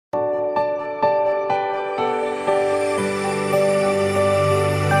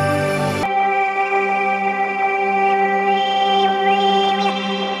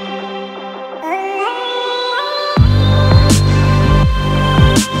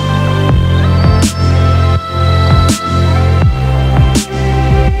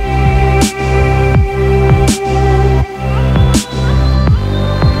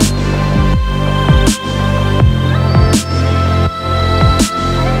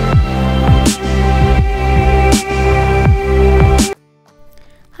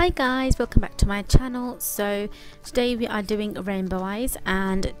guys, welcome back to my channel. So today we are doing rainbow eyes,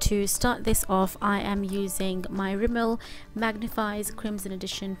 and to start this off I am using my Rimmel Magnif'eyes Crimson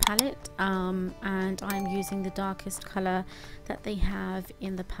Edition palette, and I'm using the darkest color that they have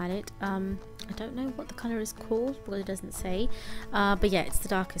in the palette. I don't know what the color is called because it doesn't say, but yeah, it's the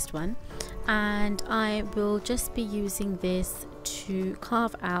darkest one, and I will just be using this to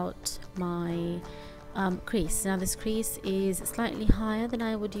carve out my crease. Now this crease is slightly higher than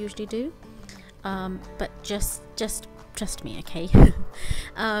I would usually do, but just trust me, okay?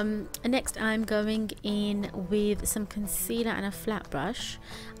 Next I'm going in with some concealer and a flat brush,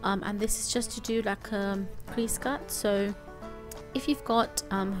 and this is just to do like a crease cut. So if you've got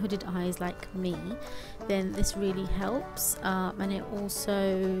hooded eyes like me, then this really helps, and it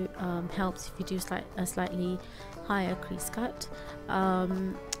also helps if you do a slightly higher crease cut.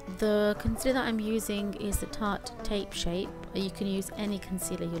 The concealer that I'm using is the Tarte Tape Shape. You can use any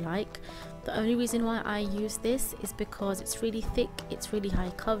concealer you like. The only reason why I use this is because it's really thick, it's really high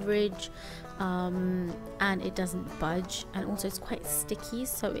coverage, and it doesn't budge, and also it's quite sticky,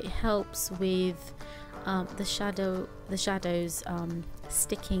 so it helps with the shadows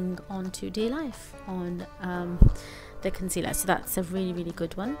sticking onto dear life on the concealer. So that's a really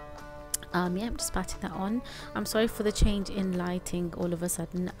good one. Yeah, I'm just patting that on. I'm sorry for the change in lighting all of a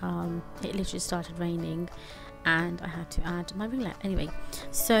sudden. It literally started raining and I had to add my ring light. Anyway,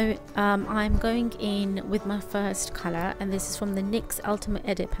 so I'm going in with my first color, and this is from the NYX Ultimate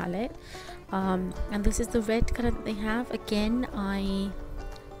Edit palette, and this is the red color that they have. Again, I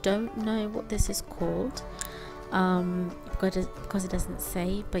don't know what this is called because it doesn't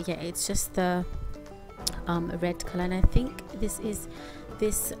say, but yeah, it's just the red color, and I think this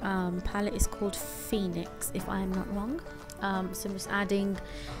palette is called Phoenix, if I am not wrong. So I'm just adding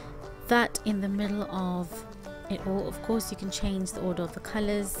that in the middle of it all. Of course you can change the order of the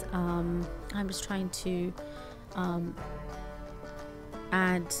colors. I'm just trying to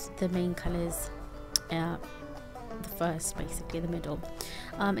add the main colors the first, basically the middle.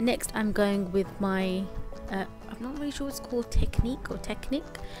 Next I'm going with my I'm not really sure what it's called, Technic.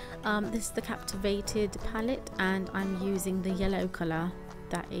 This is the Captivated palette, and I'm using the yellow color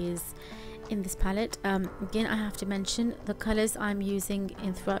that is in this palette. Again, I have to mention the colors I'm using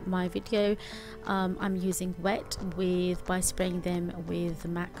throughout my video. I'm using wet by spraying them with the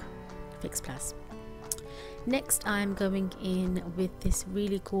MAC Fix Plus. Next I'm going in with this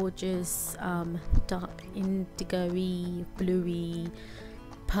really gorgeous dark indigo-y, bluey,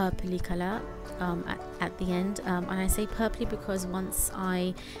 purpley color at the end, and I say purpley because once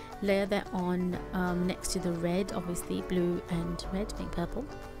I layer that on next to the red, obviously blue and red make purple,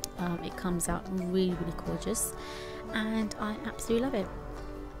 it comes out really gorgeous, and I absolutely love it.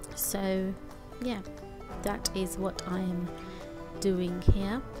 So yeah, that is what I am doing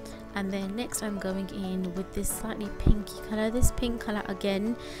here. And then next I'm going in with this slightly pinky color. This pink color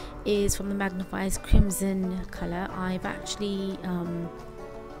again is from the Magnif'eyes Crimson color. I've actually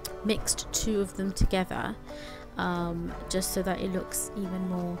mixed two of them together just so that it looks even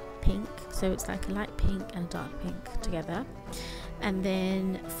more pink, so it's like a light pink and a dark pink together. And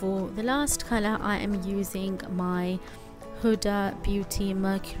then for the last color I am using my Huda Beauty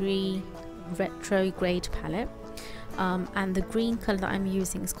Mercury Retrograde palette, and the green color that I'm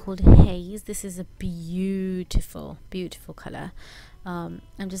using is called Haze. This is a beautiful color. I'm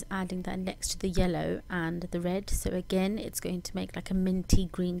just adding that next to the yellow and the red, so again it's going to make like a minty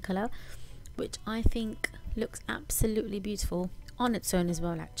green color, which I think looks absolutely beautiful on its own as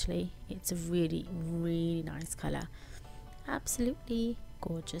well. Actually, it's a really nice color, absolutely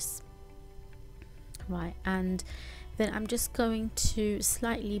gorgeous. Right, and then I'm just going to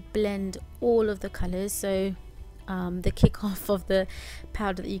slightly blend all of the colors. So the kickoff of the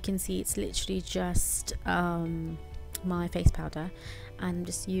powder that you can see, it's literally just my face powder, and I'm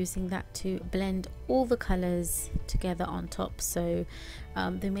just using that to blend all the colors together on top. So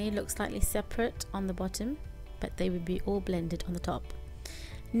they may look slightly separate on the bottom, but they would be all blended on the top.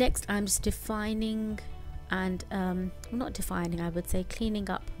 Next I'm just defining and not defining, I would say cleaning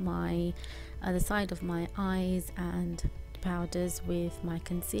up my the side of my eyes and powders with my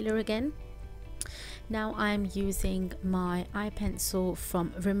concealer again. Now I'm using my eye pencil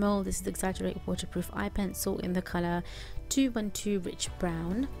from Rimmel. This is the Exaggerate waterproof eye pencil in the color 212 Rich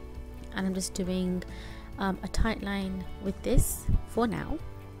Brown, and I'm just doing a tight line with this for now.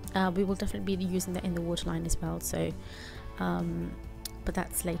 We will definitely be using that in the waterline as well, so but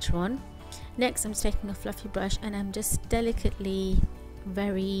that's later on. Next I'm just taking a fluffy brush, and I'm just delicately,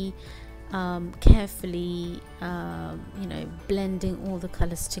 very carefully you know, blending all the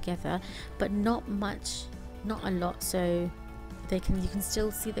colors together, but not much, not a lot, so you can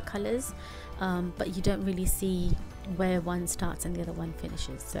still see the colors, but you don't really see where one starts and the other one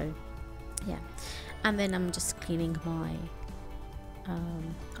finishes. So yeah, and then I'm just cleaning my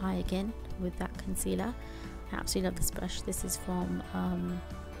eye again with that concealer. I absolutely love this brush. This is from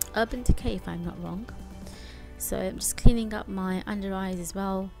Urban Decay, if I'm not wrong. So I'm just cleaning up my under eyes as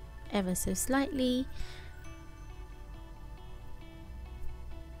well, ever so slightly.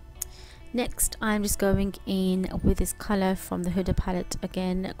 Next, I'm just going in with this color from the Huda palette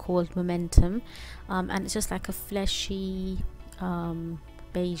again, called Momentum, and it's just like a fleshy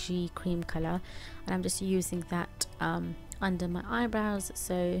beigey cream color, and I'm just using that under my eyebrows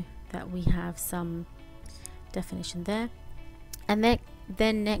so that we have some definition there. And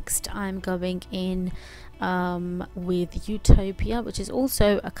then next I'm going in with Utopia, which is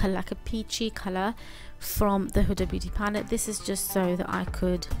also a color, like a peachy color from the Huda Beauty palette. This is just so that I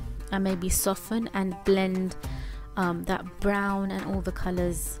could maybe soften and blend that brown and all the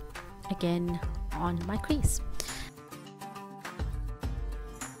colors again on my crease.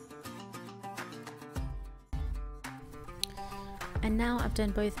 And now I've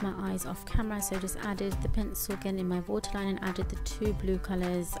done both my eyes off camera, so just added the pencil again in my waterline and added the 2 blue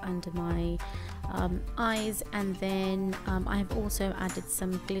colors under my eyes, and then I've also added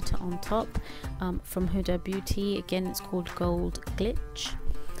some glitter on top from Huda Beauty. Again, it's called Gold Glitch.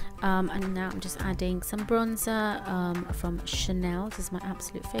 And now I'm just adding some bronzer from Chanel. This is my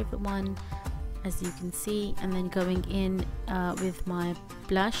absolute favorite one, as you can see, and then going in with my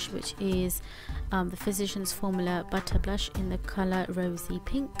blush, which is the Physicians Formula Butter Blush in the color Rosy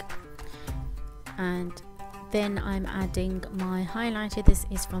Pink. And then I'm adding my highlighter. This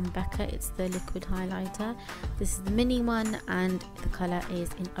is from Becca, it's the liquid highlighter. This is the mini one and the color is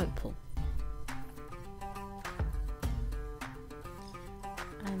in Opal.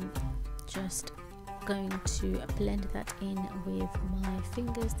 I'm just going to blend that in with my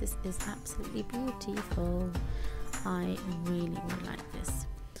fingers. This is absolutely beautiful. I really like this.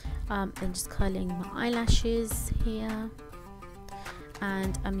 Then just curling my eyelashes here,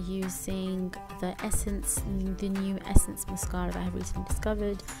 and I'm using the new Essence mascara that I have recently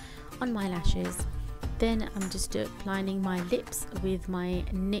discovered on my lashes. Then I'm just lining my lips with my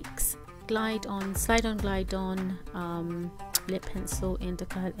NYX Slide On Glide On lip pencil in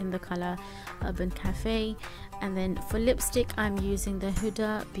the color Urban Cafe. And then for lipstick, I'm using the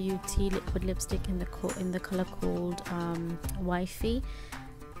Huda Beauty liquid lipstick in the color called Wifey.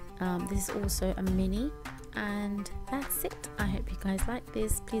 This is also a mini, and that's it. I hope you guys like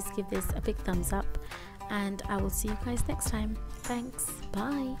this. Please give this a big thumbs up, and I will see you guys next time. Thanks,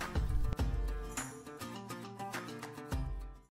 bye.